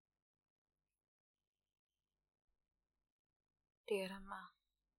Dear Amma,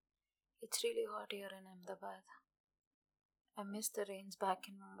 it's really hot here in Ahmedabad. I miss the rains back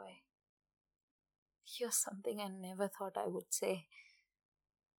in Mumbai. Here's something I never thought I would say.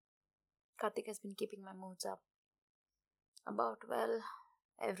 Karthik has been keeping my moods up. About, well,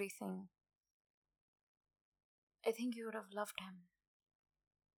 everything. I think you would have loved him.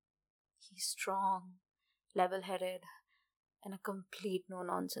 He's strong, level headed, and a complete no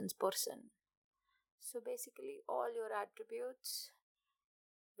nonsense person. So basically, all your attributes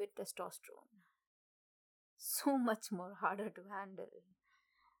with testosterone. So much more harder to handle.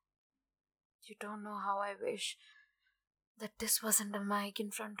 You don't know how I wish that this wasn't a mic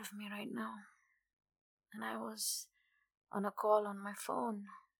in front of me right now. And I was on a call on my phone,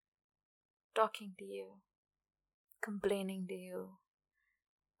 talking to you, complaining to you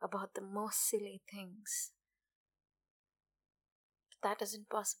about the most silly things. But that isn't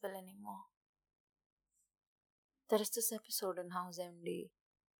possible anymore. There is this episode in House MD.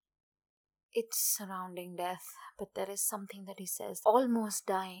 It's surrounding death, but there is something that he says almost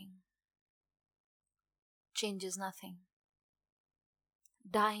dying changes nothing.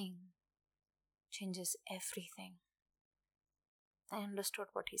 Dying changes everything. I understood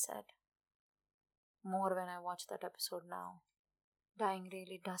what he said more when I watch that episode now. Dying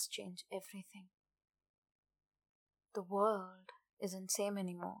really does change everything. The world isn't same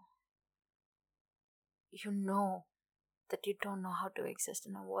anymore. You know that you don't know how to exist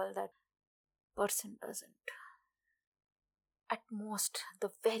in a world that person doesn't. At most,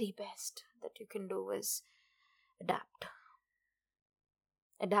 the very best that you can do is adapt.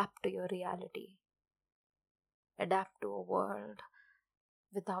 Adapt to your reality. Adapt to a world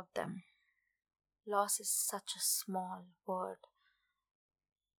without them. Loss is such a small word,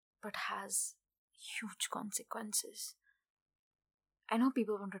 but has huge consequences. I know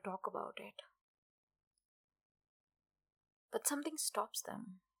people want to talk about it, but something stops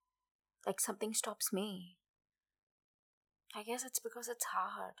them. Like something stops me. I guess it's because it's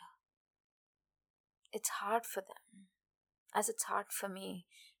hard. It's hard for them, as it's hard for me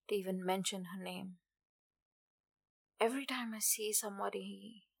to even mention her name. Every time I see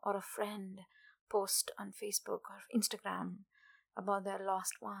somebody or a friend post on Facebook or Instagram about their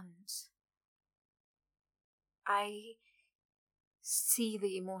lost ones, I see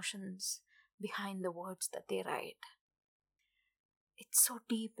the emotions behind the words that they write. It's so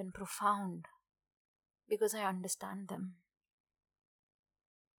deep and profound because I understand them.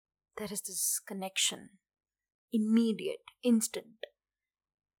 There is this connection, immediate, instant.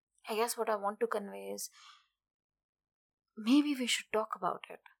 I guess what I want to convey is maybe we should talk about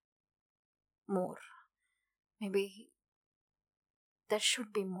it more. Maybe there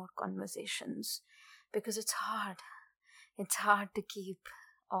should be more conversations because it's hard. It's hard to keep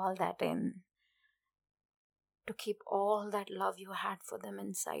all that in, to keep all that love you had for them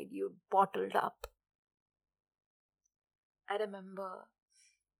inside you bottled up. I remember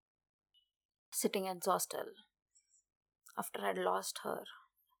sitting at Zostel after I'd lost her.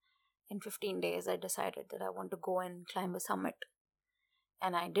 In 15 days, I decided that I want to go and climb a summit.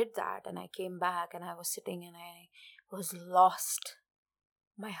 And I did that, and I came back, and I was sitting and I was lost.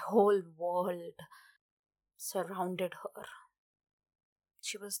 My whole world surrounded her.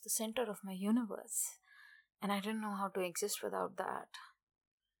 She was the center of my universe, and I didn't know how to exist without that.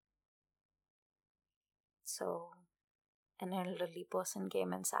 So, an elderly person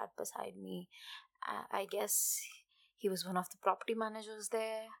came and sat beside me. I guess he was one of the property managers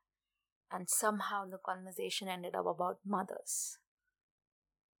there, and somehow the conversation ended up about mothers.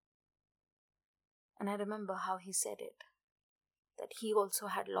 And I remember how he said it, that he also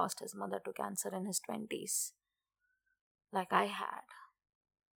had lost his mother to cancer in his 20s, like I had.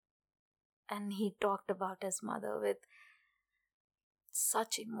 And he talked about his mother with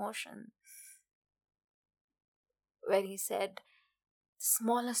such emotion, where he said the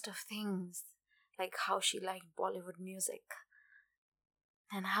smallest of things, like how she liked Bollywood music,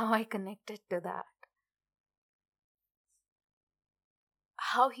 and how I connected to that.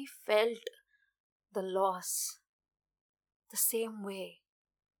 How he felt the loss the same way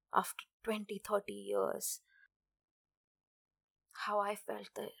after 20, 30 years. How I felt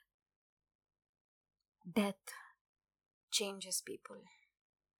that death changes people.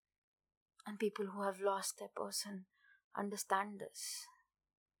 And people who have lost their person understand this.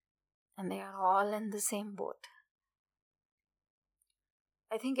 And they are all in the same boat.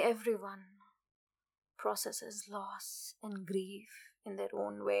 I think everyone processes loss and grief in their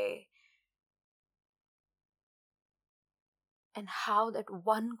own way. And how that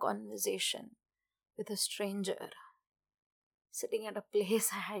one conversation with a stranger sitting at a place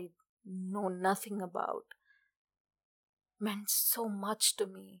I know nothing about meant so much to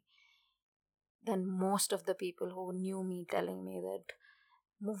me than most of the people who knew me telling me that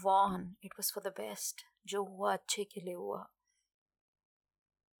move on, it was for the best. Jo hua अच्छे के लिए हुआ.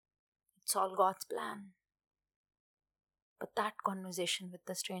 It's all God's plan. But that conversation with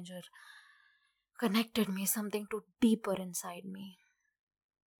the stranger connected me something too deeper inside me.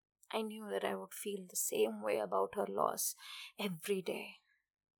 I knew that I would feel the same way about her loss every day,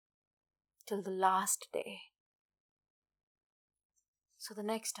 till the last day. So the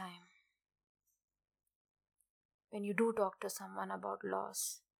next time, when you do talk to someone about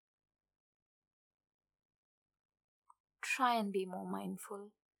loss, try and be more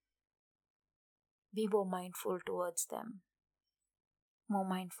mindful. Be more mindful towards them, more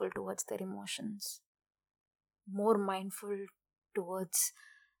mindful towards their emotions, more mindful towards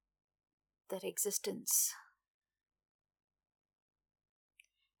their existence.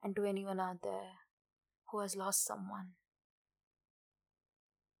 And to anyone out there who has lost someone,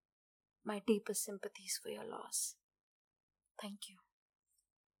 my deepest sympathies for your loss. Thank you.